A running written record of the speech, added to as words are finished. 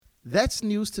That's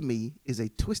News to Me is a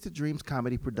Twisted Dreams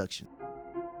comedy production.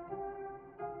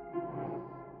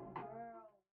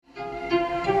 Girl,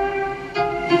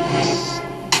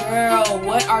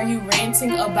 what are you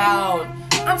ranting about?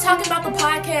 I'm talking about the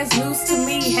podcast News to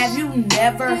Me. Have you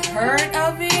never heard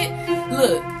of it?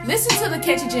 Look, listen to the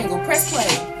catchy jingle. Press play.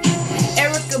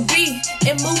 Erica B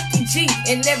and Mookie G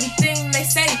and everything they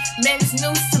say, man, it's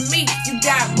news to me. You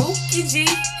got Mookie G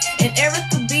and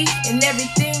Erica B and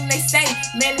everything they say,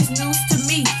 man, it's news to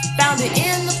me. Found it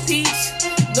in the peach.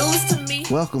 News to me.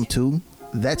 Welcome to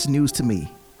That's News to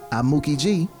Me. I'm Mookie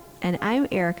G. And I'm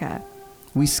Erica.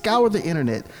 We scour the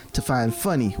internet to find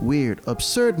funny, weird,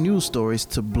 absurd news stories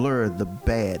to blur the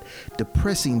bad,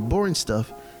 depressing, boring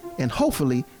stuff and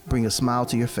hopefully bring a smile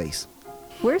to your face.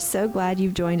 We're so glad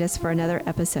you've joined us for another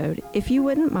episode. If you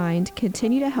wouldn't mind,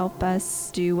 continue to help us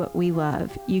do what we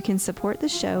love. You can support the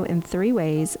show in 3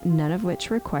 ways, none of which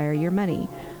require your money.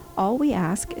 All we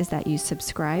ask is that you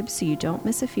subscribe so you don't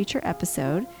miss a future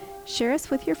episode, share us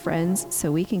with your friends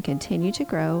so we can continue to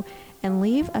grow, and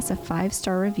leave us a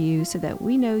 5-star review so that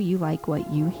we know you like what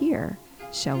you hear.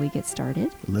 Shall we get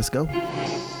started? Let's go.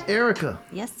 Erica.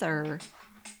 Yes, sir.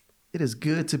 It is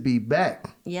good to be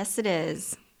back. Yes, it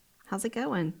is. How's it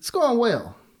going? It's going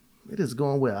well. It is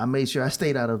going well. I made sure I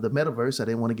stayed out of the metaverse. I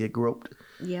didn't want to get groped.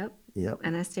 Yep.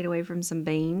 And I stayed away from some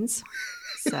beans.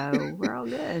 So we're all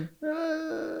good.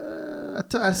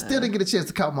 I still didn't get a chance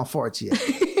to count my farts yet.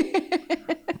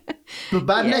 But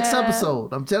by next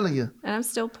episode, I'm telling you. And I'm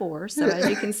still poor, so as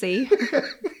you can see,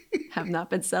 have not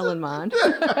been selling mine.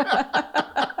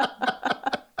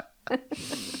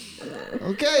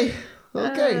 Okay.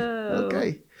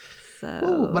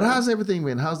 So, but how's everything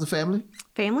been? How's the family?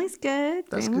 Family's good.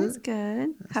 That's Family's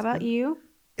good. How about you?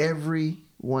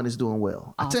 Everyone is doing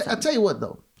well. Awesome. I tell you what,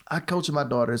 though. I coach my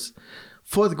daughter's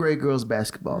 4th grade girls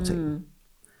basketball team.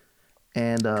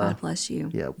 And God bless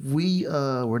you. Yeah, we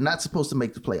were not supposed to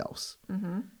make the playoffs.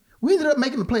 Mm-hmm. We ended up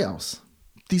making the playoffs.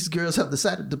 These girls have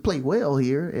decided to play well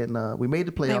here, and we made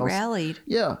the playoffs. They rallied.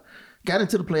 Yeah, got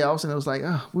into the playoffs, and it was like,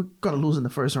 we're going to lose in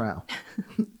the first round.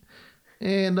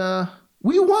 And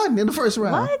we won in the first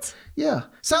round. What? Yeah.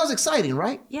 Sounds exciting,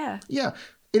 right? Yeah. Yeah.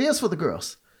 It is for the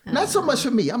girls. Not so much for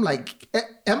me. I'm like,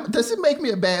 does it make me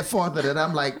a bad father that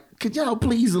I'm like, could y'all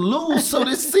please lose so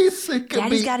this season could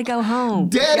Daddy's got to go home.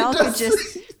 Daddy Y'all could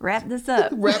just wrap this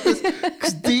up.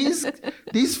 Cause these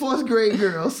 4th grade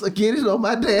girls are getting on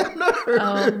my damn nerves.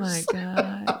 Oh my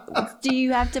God. Do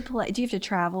you have to play? Do you have to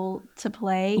travel to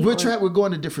play? We're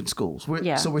going to different schools.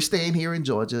 Yeah. So we're staying here in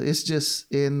Georgia. It's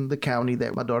just in the county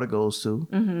that my daughter goes to,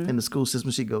 in the school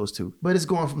system she goes to. But it's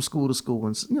going from school to school,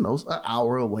 and it's an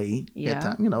hour away at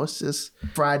time. It's just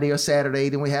Friday or Saturday.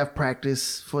 Then we have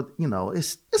practice for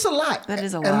it's a lot. That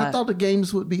is a lot. And I thought the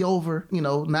games would be over.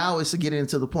 Now it's getting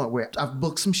into the point where I've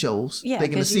booked some shows,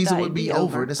 thinking the season would be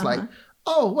over. And it's like,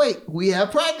 oh wait, we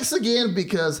have practice again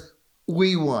because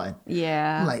we won.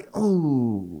 Yeah. I'm like,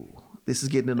 oh, this is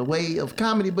getting in the way of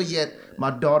comedy, but yet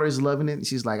my daughter is loving it. And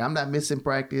she's like, I'm not missing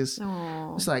practice.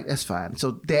 Aww. It's like, that's fine.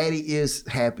 So daddy is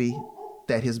happy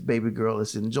that his baby girl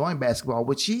is enjoying basketball,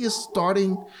 which she is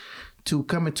starting to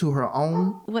come into her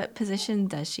own. What position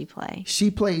does she play? She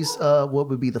plays what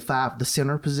would be the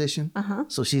center position.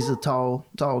 So she's a tall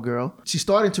girl. She's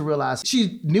starting to realize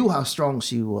she knew how strong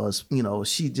she was.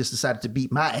 She just decided to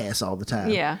beat my ass all the time.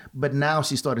 Yeah. But now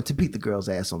she's starting to beat the girl's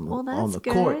ass on the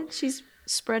good. court. She's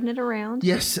spreading it around.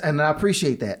 Yes, and I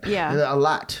appreciate that. Yeah. A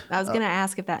lot. I was going to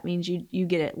ask if that means you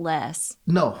get it less.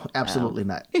 No, absolutely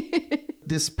not.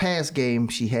 This past game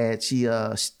she had,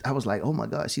 I was like, oh my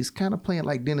God, she's kind of playing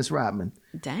like Dennis Rodman.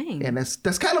 Dang. And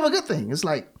that's kind of a good thing. It's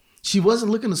like she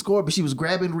wasn't looking to score, but she was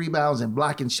grabbing rebounds and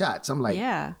blocking shots. I'm like,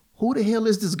 who the hell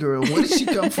is this girl? Where did she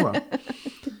come from?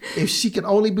 If she can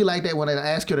only be like that when I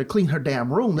ask her to clean her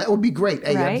damn room, that would be great.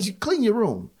 Hey, right? You clean your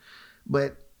room.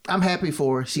 But I'm happy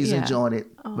for her. She's enjoying it.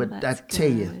 Oh, but I tell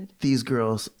you, these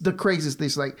girls, the craziest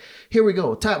things, like, here we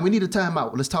go. We need a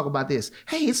timeout. Let's talk about this.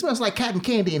 Hey, it smells like cotton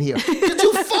candy in here. Did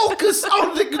you focus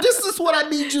on this is what I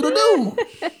need you to do.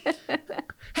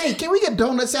 Hey, can we get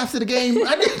donuts after the game?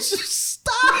 I need you to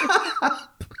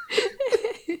stop.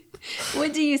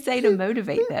 What do you say to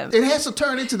motivate them? It has to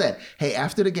turn into that. Hey,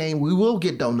 after the game, we will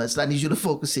get donuts. I need you to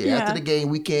focus here. Yeah. After the game,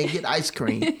 we can't get ice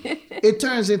cream. It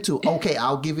turns into, okay,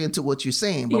 I'll give in to what you're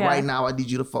saying, but right now I need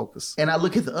you to focus. And I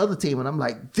look at the other team and I'm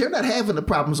like, they're not having the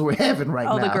problems we're having right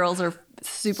now. All the girls are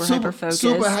super hyper-focused.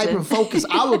 Super hyper-focused.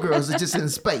 Our girls are just in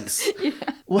space. Yeah.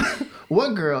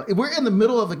 One girl, we're in the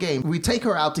middle of a game. We take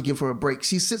her out to give her a break.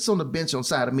 She sits on the bench on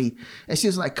side of me, and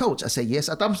she's like, Coach. I say, yes.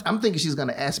 I'm thinking she's going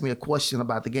to ask me a question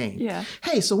about the game. Yeah.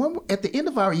 Hey, so at the end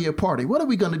of our year party, what are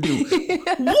we going to do?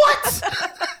 What?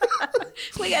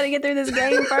 got to get through this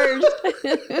game first.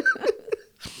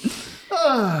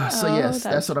 Yes,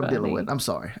 that's what I'm funny. dealing with. I'm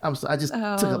sorry. I just took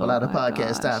up a lot of my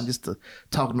podcast time just to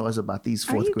talk noise about these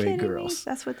Are you fourth grade kidding girls.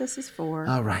 me? That's what this is for.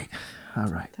 All right.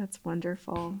 That's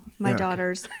wonderful. My Erica.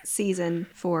 daughter's season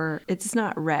it's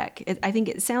not rec. I think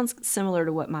it sounds similar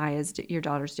to what your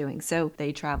daughter's doing. So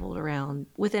they traveled around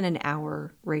within an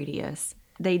hour radius.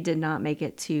 They did not make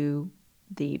it to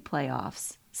the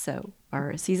playoffs. So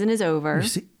our season is over. You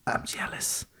see, I'm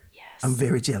jealous. Yes. I'm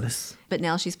very jealous. But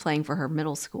now she's playing for her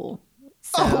middle school.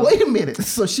 So, Oh, wait a minute.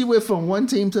 So she went from one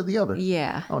team to the other.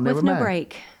 yeah. Oh, never with no mind.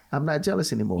 break. I'm not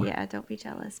jealous anymore. Yeah, don't be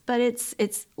jealous. But it's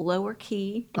lower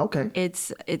key. Okay.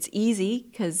 It's easy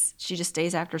because she just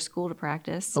stays after school to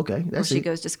practice. Okay, Or that's she it.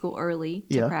 goes to school early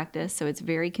to Yeah. practice, so it's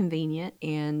very convenient.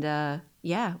 And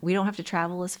we don't have to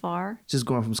travel as far. Just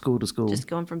going from school to school. Just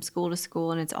going from school to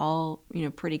school, and it's all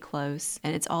pretty close.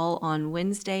 And it's all on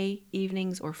Wednesday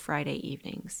evenings or Friday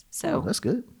evenings. So Oh, that's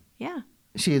good. yeah,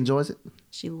 She enjoys it.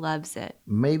 she loves it.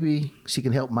 Maybe she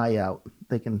can help Maya out.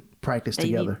 They can practice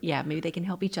together. Maybe they can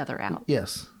help each other out.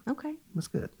 Yes, Okay, that's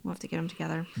good. we'll have to get them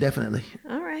together. Definitely.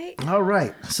 All right. All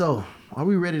right. So, are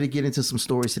we ready to get into some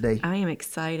stories today? I am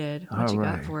excited. What All you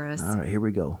right. got for us? All right, here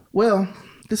we go. Well,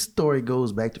 this story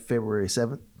goes back to February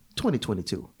 7th,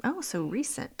 2022. Oh, so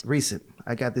recent. Recent.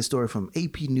 I got this story from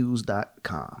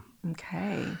apnews.com.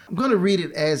 Okay. I'm going to read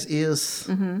it as is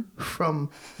from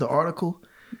the article.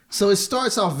 So it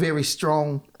starts off very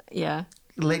strong, Yeah.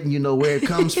 letting you know where it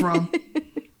comes from.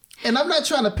 And I'm not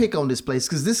trying to pick on this place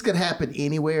because this could happen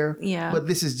anywhere. Yeah. But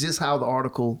this is just how the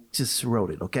article just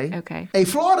wrote it, okay? Okay. A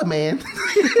Florida man.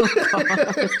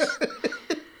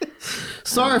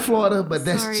 Sorry, Florida, but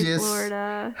that's Sorry, just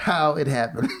Florida. how it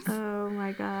happened. Oh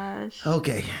my gosh.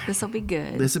 Okay. This will be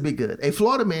good. This will be good. A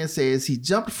Florida man says he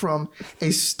jumped from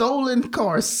a stolen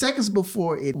car seconds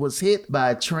before it was hit by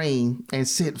a train and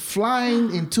sent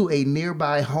flying into a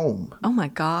nearby home. Oh my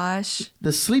gosh.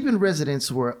 The sleeping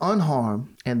residents were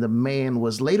unharmed and the man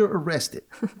was later arrested.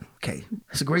 Okay,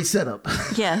 it's a great setup.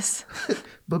 Yes.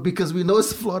 But because we know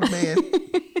it's a Florida man,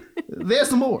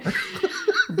 there's more.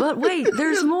 But wait,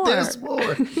 there's more. There's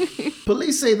more.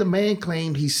 Police say the man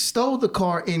claimed he stole the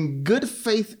car in good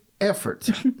faith effort.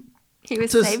 He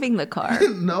was to- saving the car.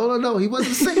 No. He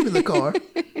wasn't saving the car.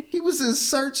 He was in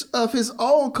search of his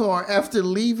own car after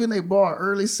leaving a bar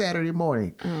early Saturday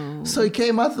morning. Oh. So he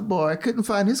came out the bar, couldn't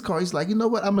find his car. He's like, you know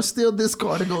what? I'm going to steal this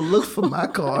car to go look for my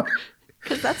car.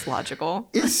 Because that's logical.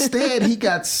 Instead, he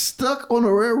got stuck on the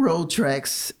railroad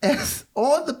tracks as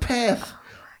on the path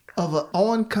of an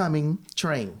oncoming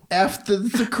train. After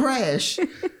the crash,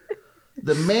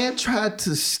 the man tried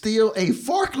to steal a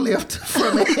forklift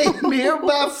from a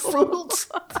nearby fruit.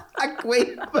 I'm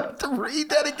about to read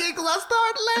that again because I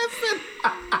started laughing.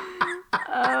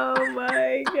 Oh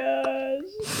my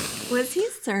gosh. Was he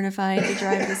certified to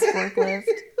drive this forklift?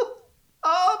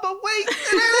 Oh, but wait,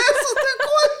 that answers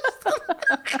the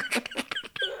question.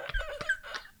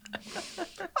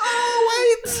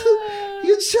 Oh, wait.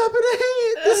 You're jumping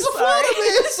ahead. This is a Florida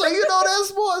man, so you know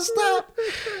there's more. Stop.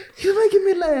 You're making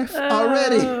me laugh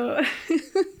already.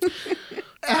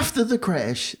 After the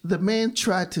crash, the man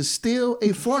tried to steal a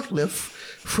forklift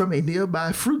from a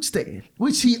nearby fruit stand,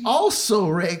 which he also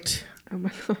wrecked. Oh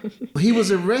my gosh. He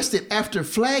was arrested after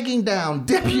flagging down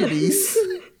deputies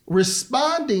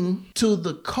responding to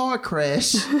the car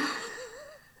crash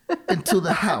into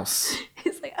the house.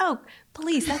 He's like, oh,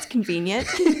 police, that's convenient.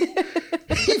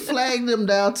 He flagged them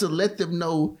down to let them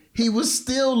know he was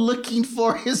still looking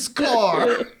for his car.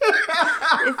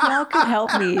 If y'all could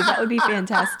help me, that would be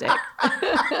fantastic.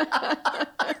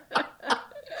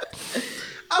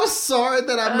 I'm sorry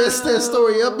that I messed that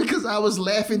story up because I was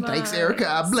laughing. Thanks, Erica.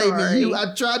 I'm blaming you.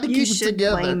 I tried to You keep it should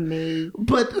together. blame me.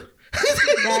 But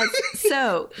That's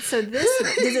so this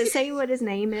does it say what his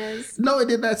name is? no, it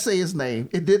did not say his name.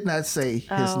 It did not say his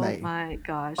Oh name. my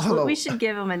gosh. Hold on. We should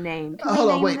give him a name. Can we Hold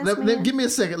on, name wait. this man? Give me a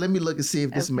second. Let me look and see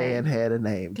if this Okay. man had a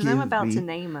name. Because I'm Give about me to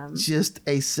name him. Just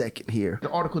a second here. The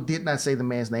article did not say the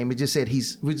man's name. It just said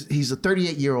he's a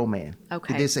 38-year-old man.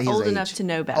 Okay. It did say his Old age. enough to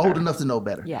know better. Old enough to know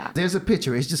better. Yeah. There's a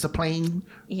picture. It's just a plain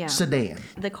Yeah. sedan.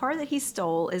 The car that he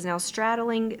stole is now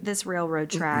straddling this railroad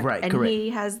track. Right, and correct. he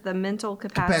has the mental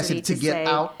capacity To to get say,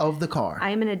 out of the car.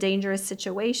 I am in a dangerous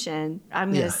situation. I'm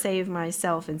going to Yeah. save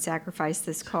myself and sacrifice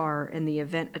this car in the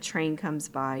event a train comes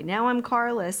by. Now I'm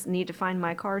carless, need to find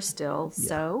my car still.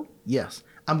 So, Yes.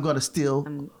 I'm going to steal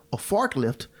a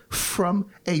forklift from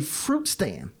a fruit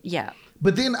stand. yeah.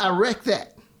 But then I wrecked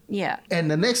that. Yeah. And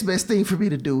the next best thing for me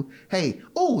to do, hey,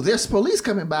 oh, there's police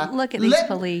coming by. Look at these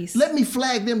police. Let me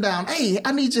flag them down. Hey,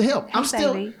 I need your help. I'm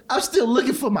baby. still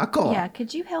looking for my car. Yeah,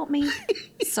 could you help me?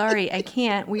 Sorry, I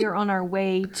can't. We are on our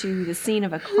way to the scene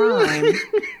of a crime.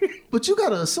 But you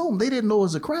gotta assume they didn't know it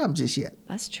was a crime just yet.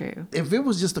 That's true. If it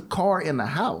was just a car in the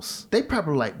house, they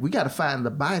probably like, we gotta find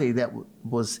the body that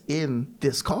was in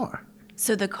this car.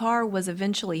 So the car was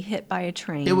eventually hit by a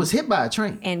train. It was hit by a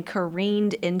train. And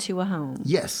careened into a home.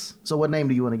 Yes. So what name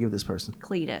do you want to give this person?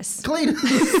 Cletus. Cletus.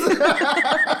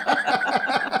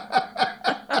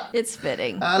 It's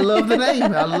fitting. I love the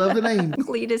name.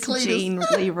 Cletus Jean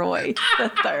Leroy the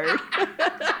third.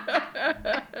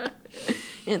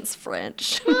 It's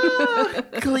French.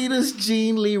 Cletus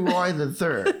Jean Leroy the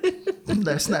third.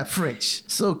 That's not French.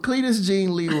 So Cletus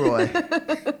Jean Leroy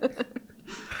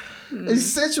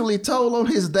essentially told on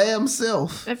his damn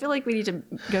self. I feel like we need to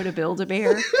go to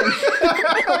Build-A-Bear. Build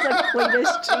a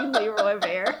Cletus Jean Leroy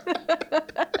bear.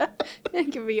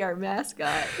 It can be our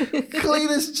mascot.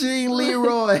 Cletus Jean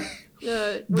Leroy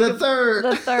the third.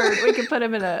 The third. We could put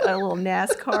him in a little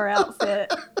NASCAR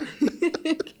outfit.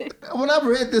 When I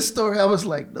read this story, I was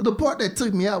like, the part that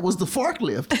took me out was the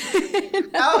forklift.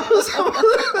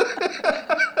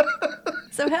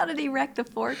 So how did he wreck the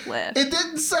forklift? It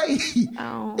didn't say.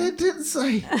 Oh. It didn't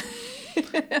say.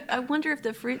 I wonder if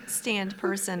the fruit stand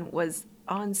person was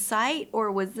on site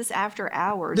or was this after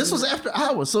hours? This was after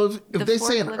hours. So if they're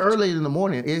saying early in the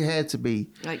morning, it had to be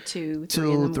like 2,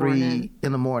 3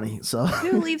 in the morning. So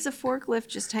who leaves a forklift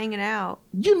just hanging out?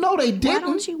 You know they didn't. Why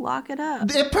don't you lock it up?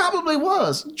 It probably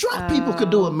was. Drunk people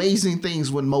could do amazing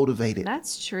things when motivated.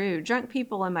 That's true. Drunk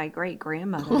people and my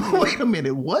great-grandmother. Wait a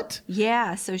minute, what?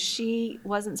 Yeah, so she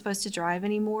wasn't supposed to drive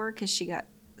anymore because she got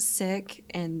sick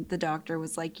and the doctor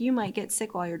was like, you might get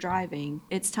sick while you're driving.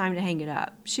 It's time to hang it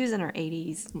up. She was in her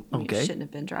 80s. Okay. She shouldn't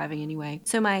have been driving anyway.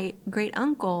 So my great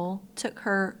uncle took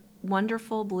her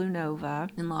wonderful blue Nova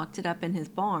and locked it up in his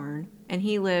barn. And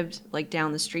he lived like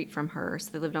down the street from her. So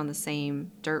they lived on the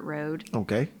same dirt road.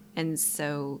 Okay. And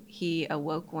so he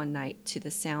awoke one night to the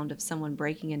sound of someone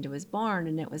breaking into his barn,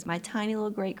 and it was my tiny little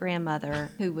great-grandmother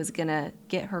who was going to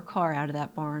get her car out of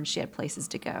that barn. She had places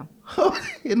to go.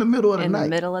 In the middle of the night? In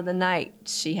the middle of the night,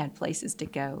 she had places to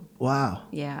go. Wow.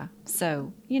 Yeah.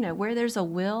 So, where there's a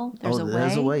will, there's a way.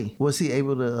 There's a way. Was he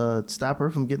able to stop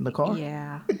her from getting the car?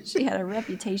 Yeah. She had a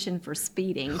reputation for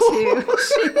speeding, too.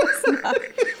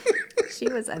 She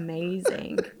was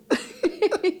amazing.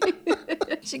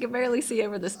 She could barely see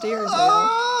over the steering wheel.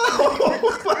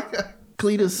 Oh my God.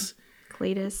 Cletus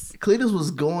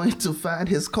was going to find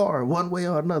his car one way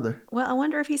or another. Well, I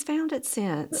wonder if he's found it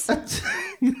since.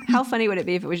 How funny would it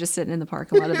be if it was just sitting in the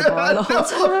parking lot of the bar the whole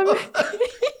time?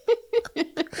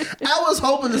 I was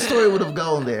hoping the story would have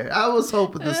gone there. I was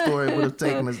hoping the story would have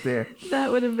taken us there.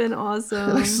 That would have been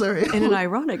awesome. Like, sorry, in an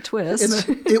ironic twist.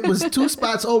 It was 2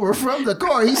 spots over from the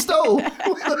car he stole.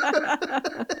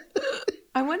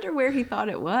 I wonder where he thought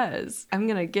it was. I'm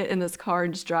going to get in this car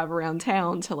and just drive around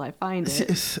town till I find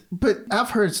it. But I've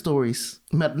heard stories.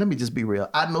 Let me just be real.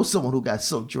 I know someone who got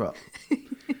so drunk.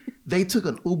 They took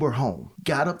an Uber home,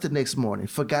 got up the next morning,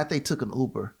 forgot they took an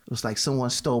Uber. It was like someone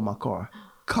stole my car.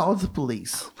 Called the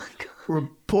police. Oh my God.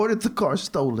 Reported the car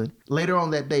stolen. Later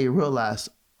on that day, realized,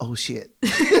 oh shit.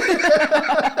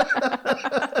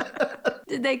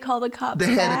 Did they call the cops?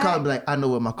 They had to call and be like, I know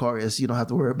where my car is. You don't have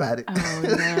to worry about it. Oh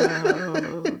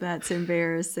no, that's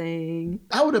embarrassing.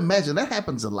 I would imagine that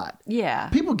happens a lot. Yeah.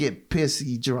 People get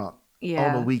pissy drunk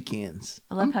on the weekends.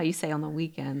 I love how you say on the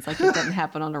weekends, like it doesn't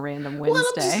happen on a random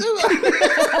Wednesday.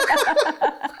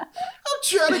 I'm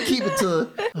trying to keep it to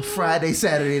a Friday,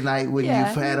 Saturday night when you've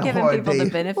had a hard day. Giving people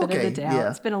the benefit of the doubt. Yeah.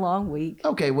 It's been a long week.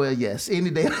 Okay, well, yes, any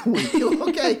day of the week.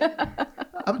 Okay,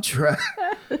 I'm trying.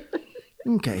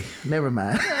 Okay, never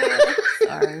mind.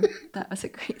 Sorry, that was a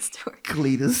great story.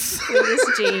 Cletus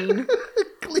Jean.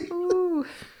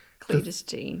 Cletus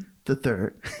Jean. The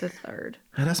third.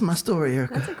 That's my story,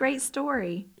 Erica. That's a great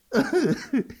story.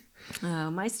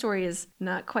 My story is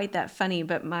not quite that funny,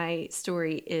 but my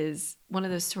story is one of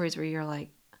those stories where you're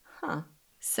like, huh.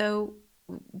 So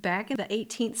back in the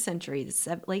 18th century,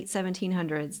 the late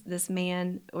 1700s, this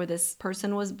man or this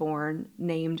person was born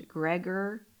named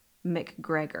Gregor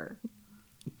McGregor.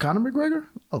 Conor McGregor?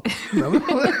 Okay. No,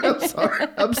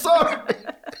 I'm sorry.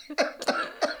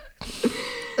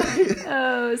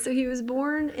 Oh, so he was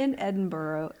born in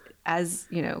Edinburgh, as,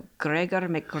 Gregor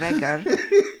McGregor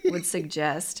would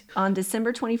suggest, on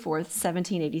December 24th,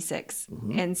 1786.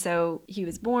 Mm-hmm. And so he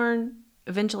was born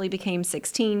eventually became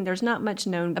 16. There's not much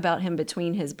known about him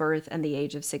between his birth and the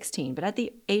age of 16. But at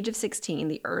the age of 16,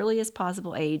 the earliest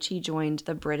possible age, he joined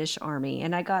the British Army.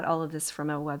 And I got all of this from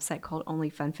a website called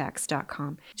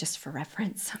onlyfunfacts.com, just for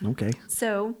reference. Okay.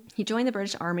 So he joined the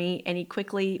British Army and he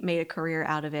quickly made a career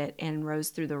out of it and rose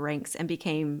through the ranks and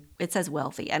became, it says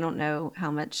wealthy. I don't know how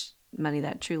much money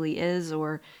that truly is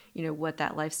or, what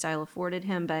that lifestyle afforded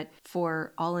him. But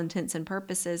for all intents and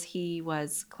purposes, he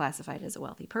was classified as a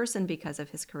wealthy person because of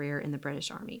his career in the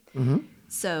British Army. Mm-hmm.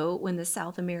 So when the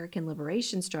South American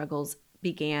liberation struggles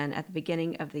began at the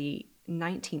beginning of the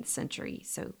 19th century,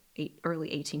 so early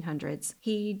 1800s,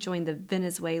 he joined the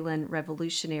Venezuelan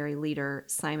revolutionary leader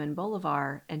Simon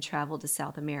Bolivar and traveled to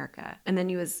South America. And then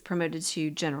he was promoted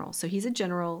to general. So he's a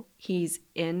general. He's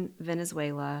in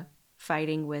Venezuela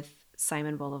fighting with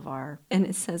Simon Bolivar. And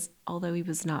it says, although he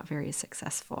was not very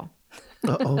successful.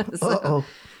 Uh-oh.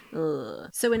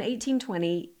 So in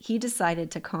 1820, he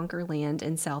decided to conquer land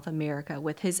in South America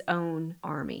with his own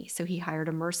army. So he hired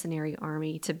a mercenary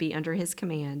army to be under his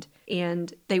command,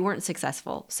 and they weren't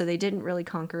successful. So they didn't really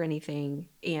conquer anything,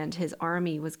 and his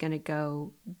army was going to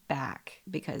go back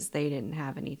because they didn't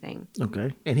have anything.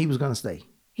 Okay. And he was going to stay.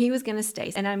 He was going to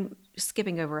stay. And I'm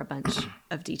skipping over a bunch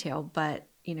of detail, but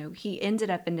he ended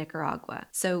up in Nicaragua.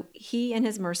 So he and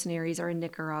his mercenaries are in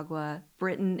Nicaragua.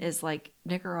 Britain is like,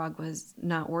 Nicaragua's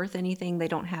not worth anything. They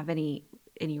don't have any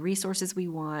resources we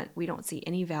want. We don't see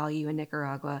any value in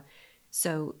Nicaragua.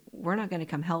 So we're not going to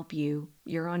come help you.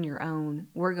 You're on your own.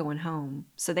 We're going home.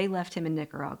 So they left him in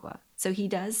Nicaragua. So he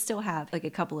does still have like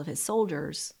a couple of his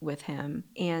soldiers with him.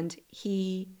 And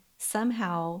he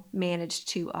somehow managed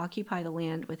to occupy the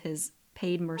land with his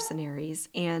paid mercenaries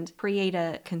and create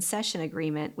a concession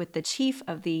agreement with the chief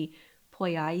of the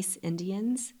Poyais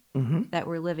Indians that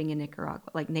were living in Nicaragua,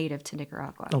 like native to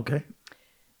Nicaragua. Okay.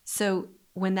 So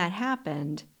when that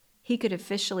happened, he could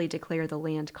officially declare the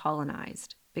land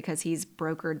colonized because he's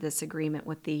brokered this agreement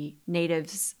with the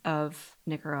natives of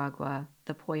Nicaragua,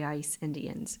 the Poyais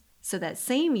Indians. So that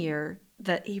same year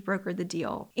that he brokered the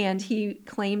deal, and he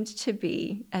claimed to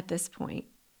be, at this point,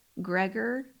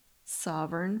 Gregor,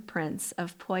 sovereign prince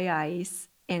of Poyais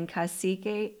and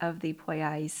cacique of the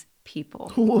Poyais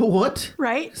people. What?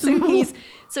 Right?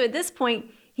 So at this point,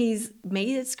 he's made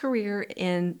his career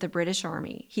in the British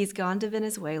Army. He's gone to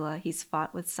Venezuela. He's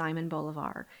fought with Simon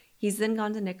Bolivar. He's then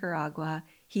gone to Nicaragua.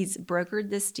 He's brokered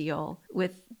this deal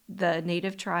with the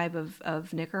native tribe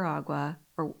of Nicaragua,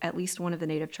 or at least one of the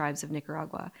native tribes of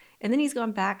Nicaragua. And then he's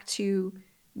gone back to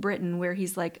Britain where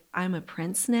he's like, I'm a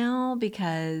prince now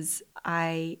because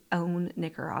I own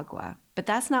Nicaragua. But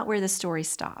that's not where the story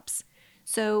stops.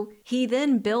 So he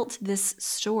then built this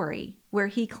story where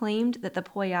he claimed that the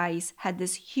Poyais had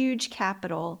this huge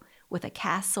capital with a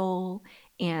castle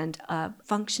and a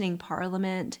functioning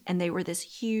parliament, and they were this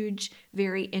huge,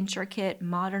 very intricate,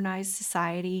 modernized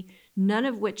society, none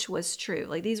of which was true.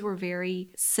 Like, these were very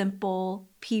simple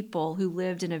people who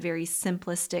lived in a very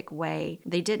simplistic way.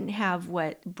 They didn't have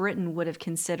what Britain would have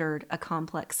considered a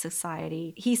complex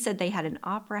society. He said they had an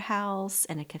opera house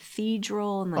and a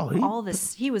cathedral and all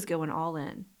this. He was going all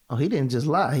in. Oh, he didn't just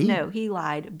lie. No, he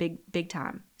lied big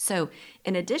time. So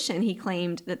in addition, he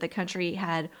claimed that the country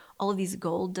had all of these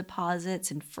gold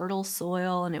deposits and fertile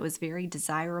soil, and it was very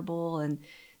desirable. And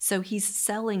so he's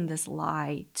selling this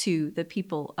lie to the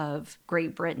people of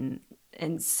Great Britain.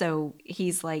 And so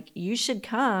he's like, you should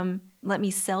come. Let me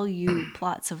sell you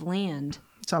plots of land.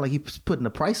 Sound like he's putting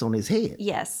a price on his head.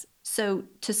 Yes. So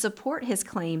to support his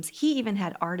claims, he even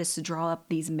had artists draw up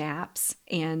these maps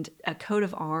and a coat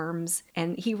of arms,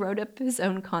 and he wrote up his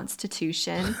own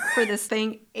constitution for this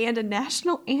thing and a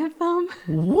national anthem.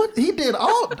 What? He did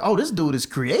all... Oh, this dude is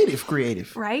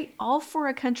creative. Right? All for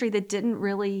a country that didn't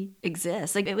really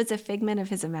exist. Like, it was a figment of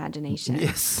his imagination.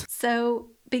 Yes. So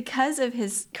because of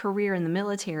his career in the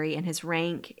military and his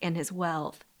rank and his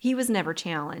wealth, he was never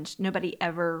challenged. Nobody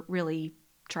ever really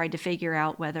tried to figure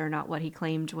out whether or not what he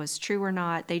claimed was true or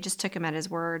not. They just took him at his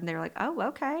word, and they were like, oh,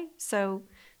 okay, so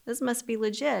this must be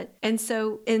legit. And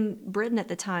so in Britain at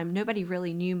the time, nobody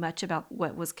really knew much about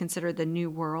what was considered the New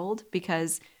World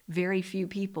because very few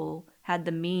people had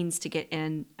the means to get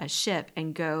in a ship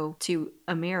and go to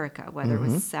America, whether it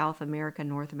was South America,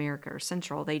 North America, or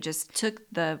Central. They just took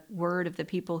the word of the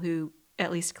people who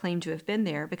at least claimed to have been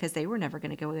there because they were never going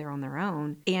to go there on their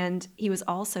own. And he was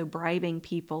also bribing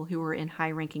people who were in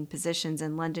high-ranking positions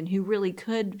in London who really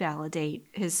could validate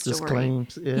his story. Just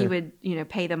claims, yeah. He would,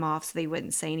 pay them off so they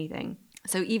wouldn't say anything.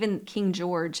 So even King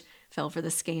George fell for the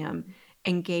scam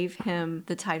and gave him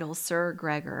the title Sir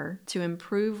Gregor to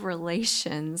improve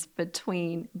relations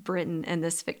between Britain and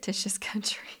this fictitious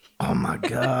country. Oh my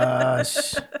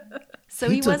gosh. So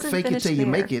he he took wasn't fake it finished till you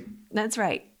there. make it That's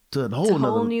right. to a It's whole a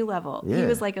nother whole new level. He Yeah.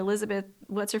 was like Elizabeth,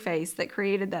 what's her face, that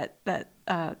created that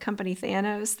company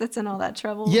Thanos that's in all that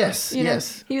trouble. Yes, You know,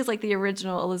 yes. he was like the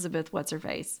original Elizabeth, what's her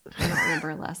face. I don't remember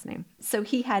her last name. So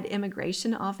he had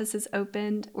immigration offices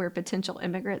opened where potential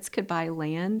immigrants could buy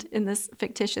land in this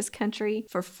fictitious country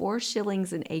for 4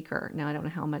 shillings an acre. Now, I don't know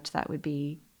how much that would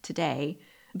be today,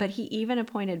 but he even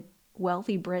appointed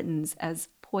wealthy Britons as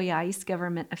Poyais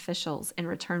government officials in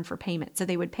return for payment. So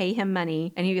they would pay him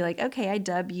money and he'd be like, okay, I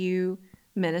dub you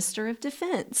Minister of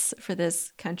Defense for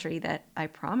this country that I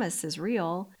promise is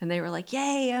real. And they were like,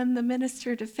 yay, I'm the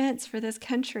Minister of Defense for this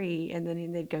country. And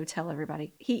then they'd go tell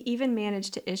everybody. He even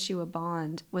managed to issue a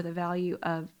bond with a value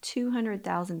of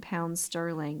 200,000 pounds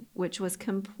sterling, which was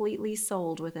completely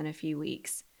sold within a few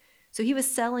weeks. So he was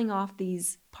selling off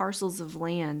these parcels of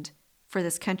land for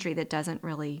this country that doesn't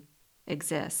really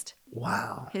exist.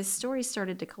 Wow. His story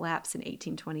started to collapse in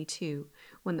 1822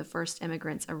 when the first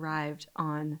immigrants arrived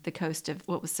on the coast of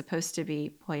what was supposed to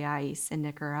be Poyais in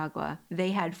Nicaragua.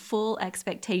 They had full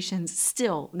expectations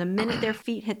still. The minute their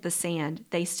feet hit the sand,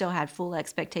 they still had full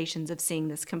expectations of seeing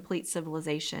this complete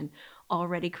civilization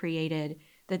already created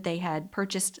that they had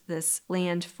purchased this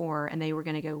land for, and they were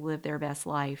going to go live their best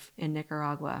life in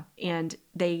Nicaragua. And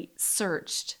they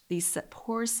searched, these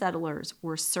poor settlers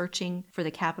were searching for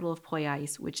the capital of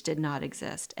Poyais, which did not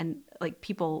exist. And like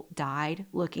people died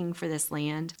looking for this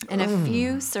land. And a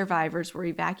few survivors were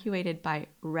evacuated by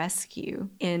rescue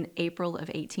in April of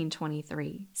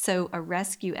 1823. So a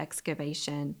rescue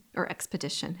expedition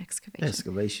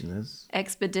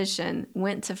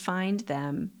went to find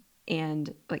them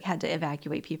and like had to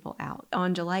evacuate people out.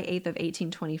 On July 8th of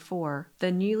 1824,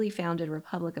 the newly founded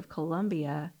Republic of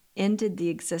Colombia ended the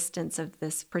existence of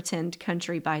this pretend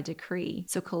country by decree.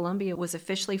 So Colombia was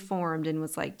officially formed and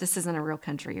was like, this isn't a real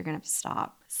country, you're going to have to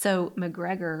stop. So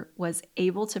McGregor was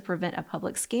able to prevent a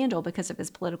public scandal because of his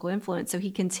political influence. So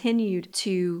he continued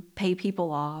to pay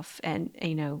people off and,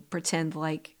 pretend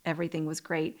like everything was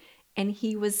great. And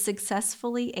he was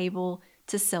successfully able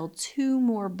to sell 2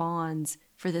 more bonds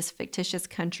for this fictitious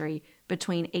country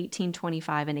between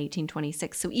 1825 and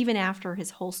 1826. So even after his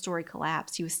whole story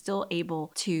collapsed, he was still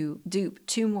able to dupe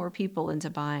 2 more people into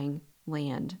buying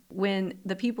land. When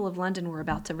the people of London were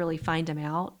about to really find him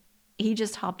out, he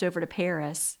just hopped over to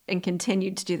Paris and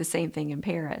continued to do the same thing in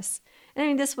Paris. And I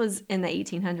mean, this was in the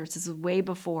 1800s. This was way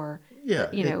before,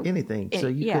 anything. So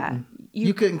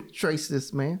you couldn't trace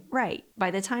this man. Right. By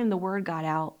the time the word got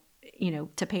out,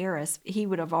 to Paris, he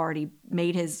would have already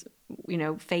made his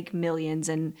fake millions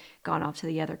and gone off to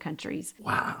the other countries.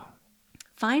 Wow.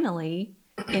 Finally,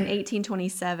 in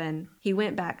 1827, he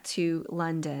went back to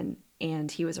London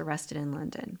and he was arrested in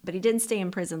London. But he didn't stay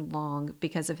in prison long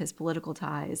because of his political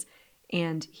ties.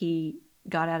 And he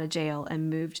got out of jail and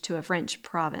moved to a French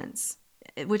province,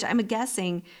 which I'm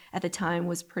guessing at the time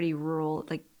was pretty rural,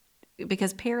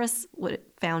 because Paris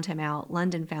found him out,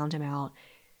 London found him out.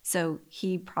 So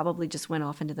he probably just went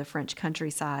off into the French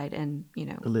countryside and,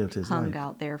 lived his hung life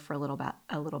out there for a little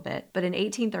bit. But in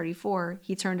 1834,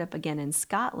 he turned up again in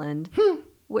Scotland,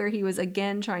 where he was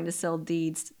again trying to sell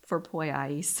deeds for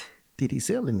Poyais. Did he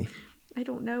sell any? I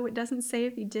don't know. It doesn't say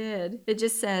if he did. It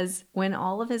just says when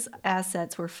all of his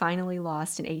assets were finally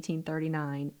lost in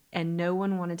 1839 and no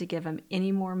one wanted to give him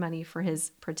any more money for his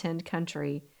pretend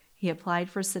country, he applied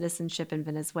for citizenship in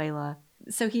Venezuela.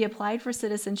 So he applied for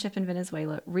citizenship in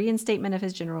Venezuela, reinstatement of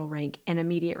his general rank, and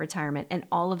immediate retirement. And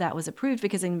all of that was approved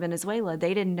because in Venezuela,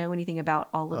 they didn't know anything about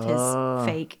all of his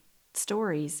fake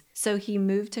stories. So he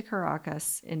moved to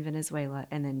Caracas in Venezuela,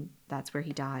 and then that's where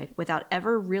he died without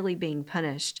ever really being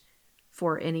punished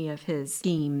for any of his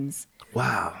schemes.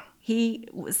 Wow. He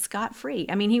was scot-free.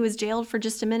 I mean, he was jailed for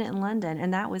just a minute in London,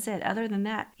 and that was it. Other than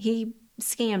that, he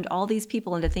scammed all these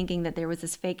people into thinking that there was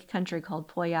this fake country called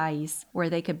Poyais where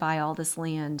they could buy all this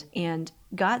land, and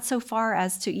got so far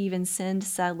as to even send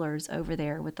settlers over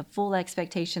there with the full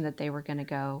expectation that they were going to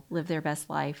go live their best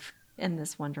life in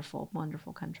this wonderful,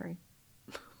 wonderful country.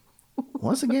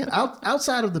 Once again,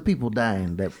 outside of the people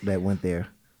dying that went there,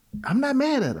 I'm not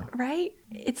mad at them. Right?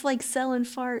 It's like selling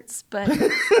farts, but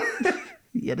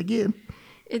yet again.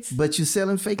 But you're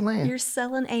selling fake land. You're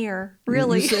selling air,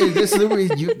 really. You say this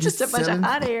you're just a bunch of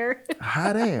hot air.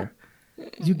 Hot air.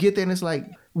 You get there and it's like,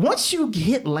 once you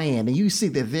hit land and you see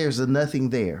that there's nothing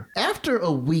there, after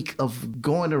a week of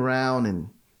going around and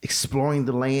exploring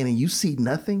the land and you see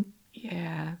nothing,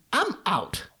 yeah, I'm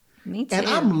out. Me too. And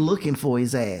I'm looking for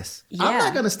his ass. Yeah. I'm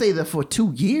not going to stay there for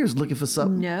 2 years looking for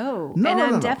something. No.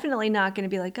 I'm definitely not going to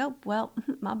be like, oh, well,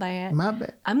 my bad. My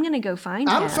bad. I'm going to go find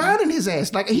him. I'm finding his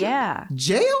ass.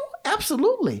 Jail?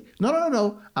 Absolutely.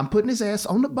 No. I'm putting his ass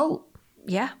on the boat.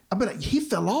 Yeah. I bet he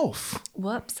fell off.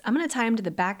 Whoops. I'm going to tie him to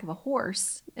the back of a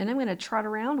horse and I'm going to trot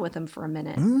around with him for a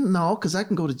minute. No, because I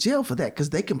can go to jail for that because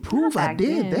they can prove I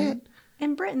did that.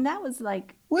 In Britain, that was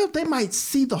like... Well, they might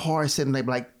see the horse and they're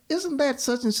like, isn't that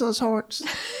such and such horse?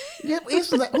 Yeah,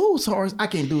 it's like, whose horse? I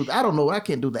can't do, I don't know, I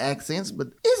can't do the accents, but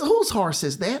whose horse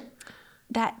is that?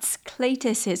 That's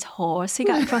Cletus's horse. He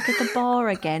got drunk at the bar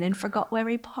again and forgot where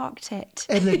he parked it.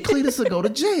 And then Cletus will go to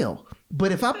jail.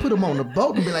 But if I put him on the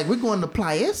boat and be like, we're going to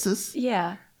Plaiesas.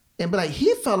 Yeah. And be like,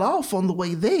 he fell off on the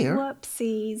way there.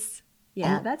 Whoopsies.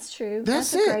 Yeah, that's true.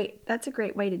 That's it. That's a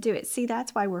great way to do it. See,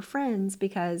 that's why we're friends,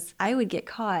 because I would get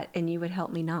caught and you would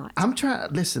help me not.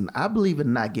 Listen, I believe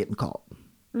in not getting caught.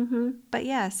 Mm-hmm. But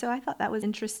yeah, so I thought that was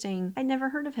interesting. I'd never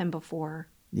heard of him before.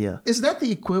 Yeah. Is that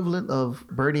the equivalent of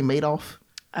Bernie Madoff?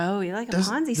 Oh, you're like a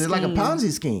Ponzi scheme. They're like a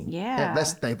Ponzi scheme. Yeah.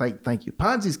 Thank you.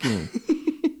 Ponzi scheme.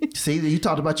 See, you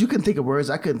talked about, you couldn't think of words.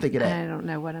 I couldn't think of that. I don't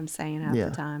know what I'm saying half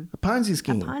the time. A Ponzi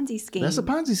scheme. A Ponzi scheme. That's a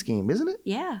Ponzi scheme, isn't it?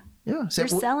 Yeah. Yeah. You're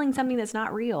selling something that's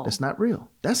not real. That's not real.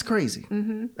 That's crazy.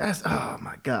 Mm-hmm. That's, oh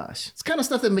my gosh. It's kind of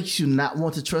stuff that makes you not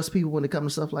want to trust people when it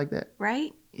comes to stuff like that.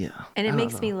 Right? Yeah. And it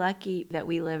makes me lucky that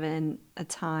we live in a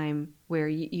time where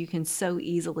you can so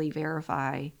easily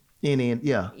verify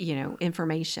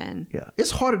information. Yeah.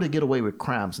 It's harder to get away with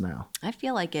crimes now. I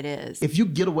feel like it is. If you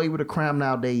get away with a crime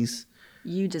nowadays,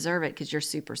 you deserve it because you're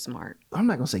super smart. I'm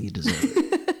not going to say you deserve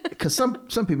it. Because some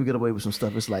people get away with some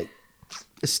stuff. It's like,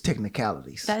 it's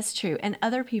technicalities. That's true. And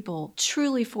other people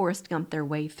truly Forrest Gump their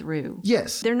way through.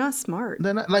 Yes. They're not smart.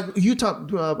 They're not, like you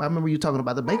talked, I remember you talking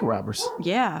about the bank robbers.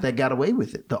 Yeah. That got away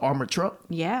with it. The armored truck.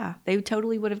 Yeah. They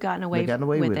totally would have gotten away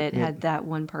with it had that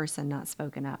one person not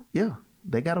spoken up. Yeah.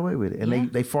 They got away with it.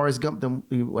 And they Forrest Gumped them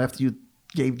after you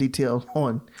gave detail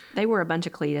on. They were a bunch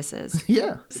of Cletuses.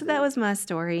 Yeah. So that was my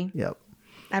story. Yep.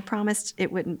 I promised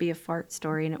it wouldn't be a fart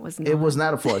story, and it was not. It was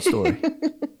not a fart story.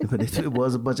 But it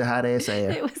was a bunch of hot ass air.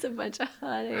 It was a bunch of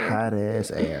hot air. Hot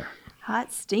ass air.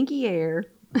 Hot, stinky air.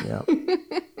 Yep.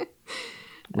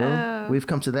 Well, we've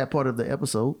come to that part of the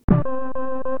episode.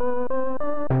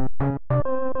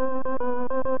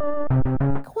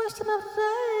 Question of the day.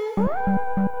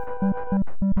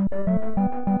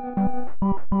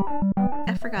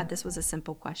 I forgot this was a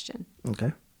simple question.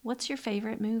 Okay. What's your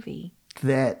favorite movie?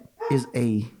 That is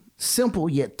a simple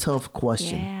yet tough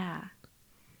question. Yeah.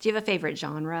 Do you have a favorite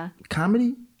genre?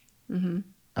 Comedy. Mm-hmm.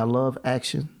 I love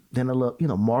action. Then I love,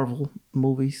 Marvel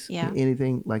movies. Yeah.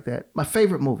 Anything like that. My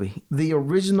favorite movie, the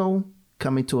original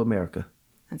Coming to America.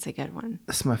 That's a good one.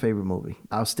 That's my favorite movie.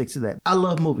 I'll stick to that. I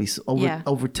love movies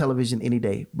over television any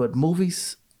day. But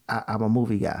movies, I'm a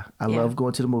movie guy. I love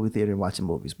going to the movie theater and watching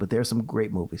movies. But there are some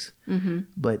great movies. Mm-hmm.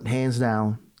 But hands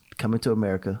down, Coming to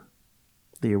America,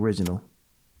 the original.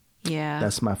 Yeah.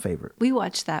 That's my favorite. We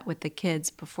watched that with the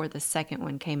kids before the second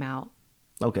one came out.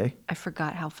 Okay. I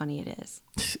forgot how funny it is.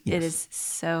 Yes.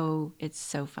 It's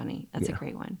so funny. That's a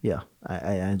great one. Yeah,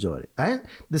 I enjoyed it.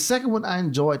 The second one I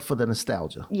enjoyed for the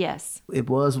nostalgia. Yes. It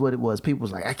was what it was. People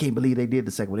was like, I can't believe they did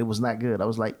the second one. It was not good. I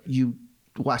was like, you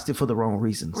watched it for the wrong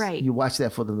reasons. Right. You watched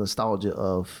that for the nostalgia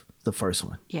of the first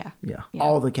one. Yeah. Yeah.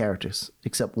 All the characters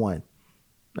except one.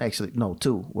 Actually, no,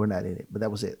 two were not in it, but that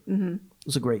was it. Mm-hmm. It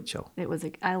was a great show.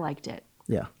 I liked it.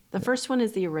 Yeah. The first one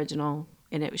is the original,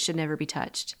 and it should never be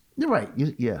touched. You're right.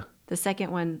 Yeah. The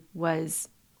second one was...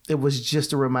 It was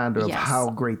just a reminder of how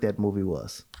great that movie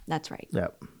was. That's right.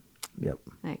 Yep.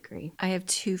 I agree. I have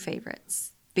two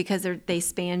favorites because they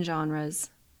span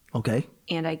genres. Okay.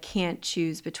 And I can't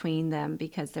choose between them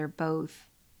because they're both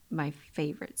my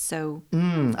favorites. So...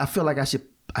 I feel like I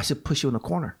should push you in a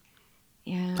corner.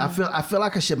 Yeah. I feel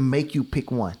like I should make you pick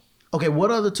one. Okay,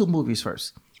 what are the two movies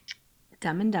first?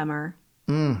 Dumb and Dumber.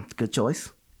 Good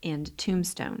choice. And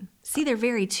Tombstone. See, they're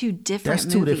two different movies. That's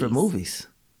two different movies.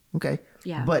 Okay.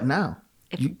 Yeah. But now.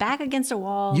 If back against a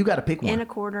wall. You got to pick one. In a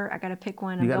quarter, I got to pick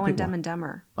one. I'm going Dumb and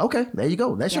Dumber. Okay, there you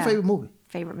go. That's your favorite movie.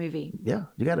 Favorite movie. Yeah,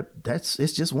 it's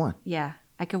just one. Yeah.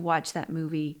 I could watch that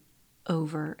movie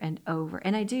over and over.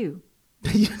 And I do.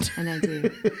 And I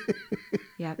do.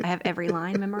 Yeah, I have every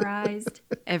line memorized,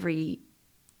 every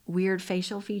weird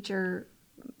facial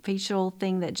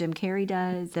thing that Jim Carrey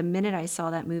does. The minute I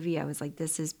saw that movie, I was like,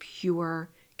 this is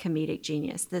pure comedic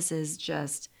genius. This is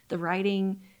just the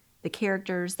writing, the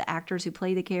characters, the actors who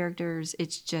play the characters.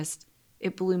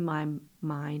 It blew my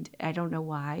mind. I don't know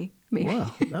why. Maybe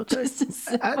wow. Okay. Just a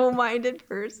simple-minded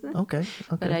person. Okay.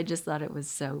 But I just thought it was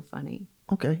so funny.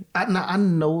 Okay. I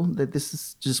know that this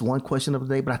is just one question of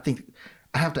the day, but I think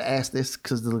I have to ask this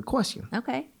because of the question.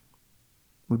 Okay.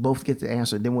 We both get the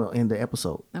answer, then we'll end the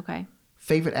episode. Okay.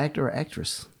 Favorite actor or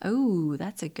actress? Oh,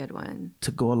 that's a good one.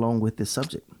 To go along with this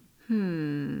subject.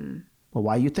 Well,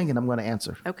 while you're thinking, I'm going to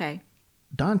answer. Okay.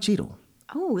 Don Cheadle.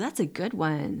 Oh, that's a good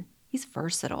one. He's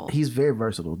versatile. He's very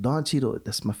versatile. Don Cheadle,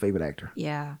 that's my favorite actor.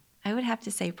 Yeah. I would have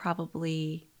to say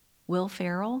probably Will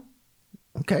Ferrell.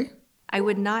 Okay. I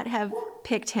would not have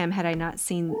picked him had I not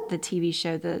seen the TV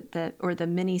show or the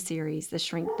miniseries, The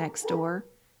Shrink Next Door,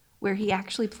 where he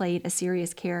actually played a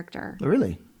serious character.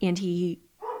 Really? And he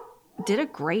did a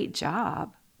great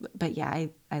job. But yeah,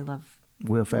 I love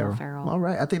Will Ferrell. All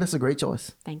right. I think that's a great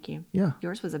choice. Thank you. Yeah.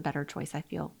 Yours was a better choice, I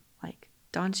feel like.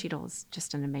 Don Cheadle is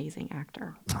just an amazing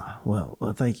actor. Well,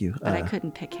 thank you. But I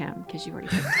couldn't pick him because you already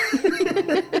picked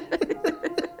him.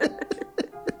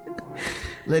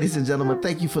 Ladies and gentlemen,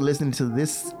 thank you for listening to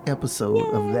this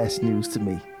episode of That's News to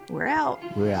Me. We're out.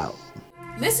 We're out.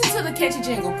 Listen to the catchy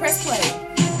jingle, press play.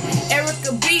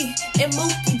 Erica B and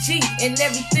Mookie G and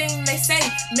everything they say,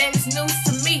 man, it's news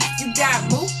to me. You got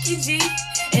Mookie G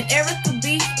and Erica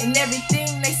B and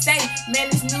everything they say, man,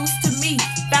 it's news to me.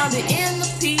 Found it in the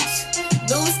peach,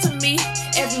 news to me.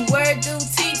 Every word do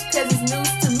teach, cause it's news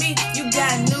to me. You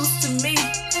got news to me,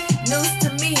 news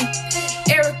to me.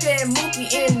 Erica and Mookie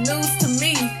and news to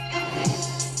me.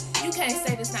 You can't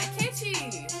say this not catchy.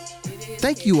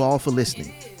 Thank you all for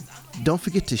listening. Don't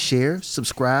forget to share,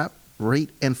 subscribe, rate,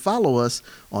 and follow us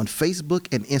on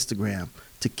Facebook and Instagram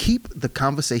to keep the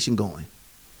conversation going.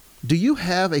 Do you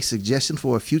have a suggestion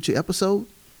for a future episode?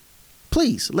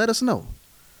 Please let us know.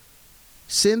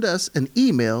 Send us an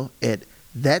email at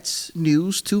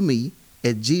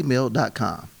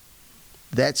thatsnewstome@gmail.com.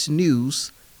 That's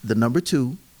news, the number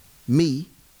 2, me,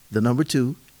 the number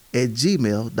 2,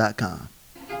 @gmail.com.